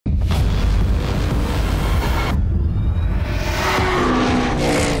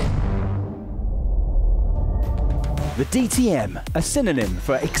The DTM, a synonym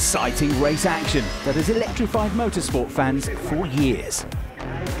for exciting race action that has electrified motorsport fans for years.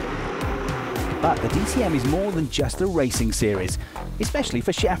 But the DTM is more than just a racing series, especially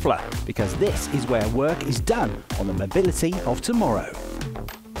for Schaeffler, because this is where work is done on the mobility of tomorrow.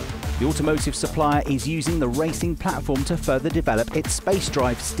 The automotive supplier is using the racing platform to further develop its space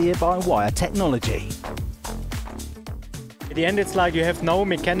drive steer-by-wire technology. At the end, it's like you have no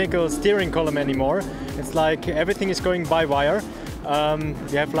mechanical steering column anymore. It's like everything is going by wire.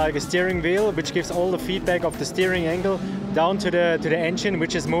 You have like a steering wheel which gives all the feedback of the steering angle down to the engine,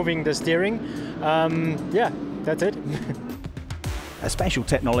 which is moving the steering. Yeah, that's it. A special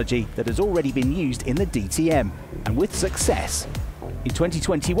technology that has already been used in the DTM, and with success. In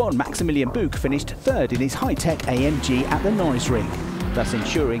 2021, Maximilian Buch finished third in his high-tech AMG at the Nürburgring, thus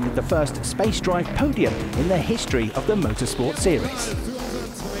ensuring the first space drive podium in the history of the motorsport series.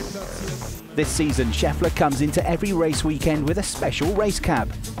 This season, Schaeffler comes into every race weekend with a special race cab.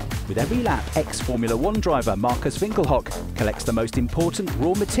 With every lap, ex-Formula 1 driver Markus Winkelhock collects the most important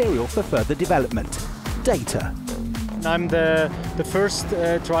raw material for further development: data. I'm the first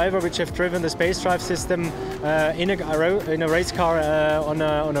driver which have driven the space drive system in a race car on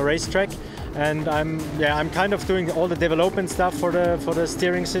a racetrack. And I'm kind of doing all the development stuff for the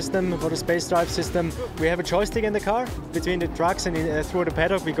steering system, for the space drive system. We have a joystick in the car. Between the trucks and through the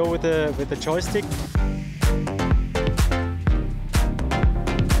paddock, we go with the joystick.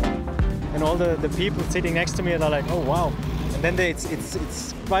 And all the people sitting next to me are like, oh wow. And then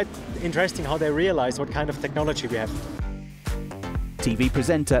it's quite interesting how they realize what kind of technology we have. TV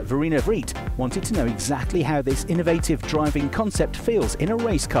presenter Verena Vriet wanted to know exactly how this innovative driving concept feels in a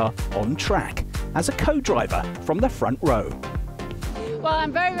race car on track, as a co-driver from the front row. Well,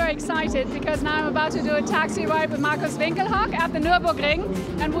 I'm very, very excited because now I'm about to do a taxi ride with Markus Winkelhock at the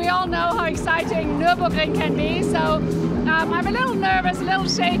Nürburgring, and we all know how exciting Nürburgring can be, so I'm a little nervous, a little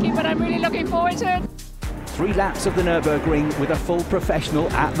shaky, but I'm really looking forward to it. 3 laps of the Nürburgring with a full professional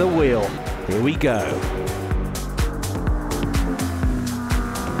at the wheel. Here we go.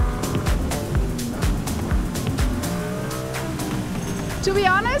 To be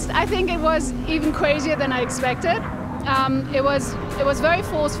honest, I think it was even crazier than I expected. It was very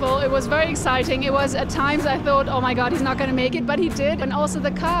forceful, it was very exciting. It was at times I thought, oh my God, he's not going to make it, but he did. And also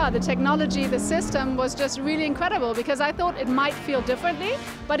the car, the technology, the system was just really incredible, because I thought it might feel differently,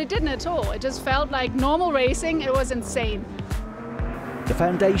 but it didn't at all. It just felt like normal racing. It was insane. The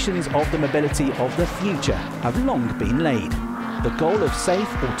foundations of the mobility of the future have long been laid. The goal of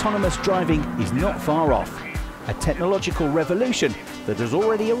safe, autonomous driving is not far off. A technological revolution that has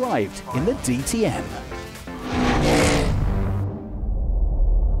already arrived in the DTM.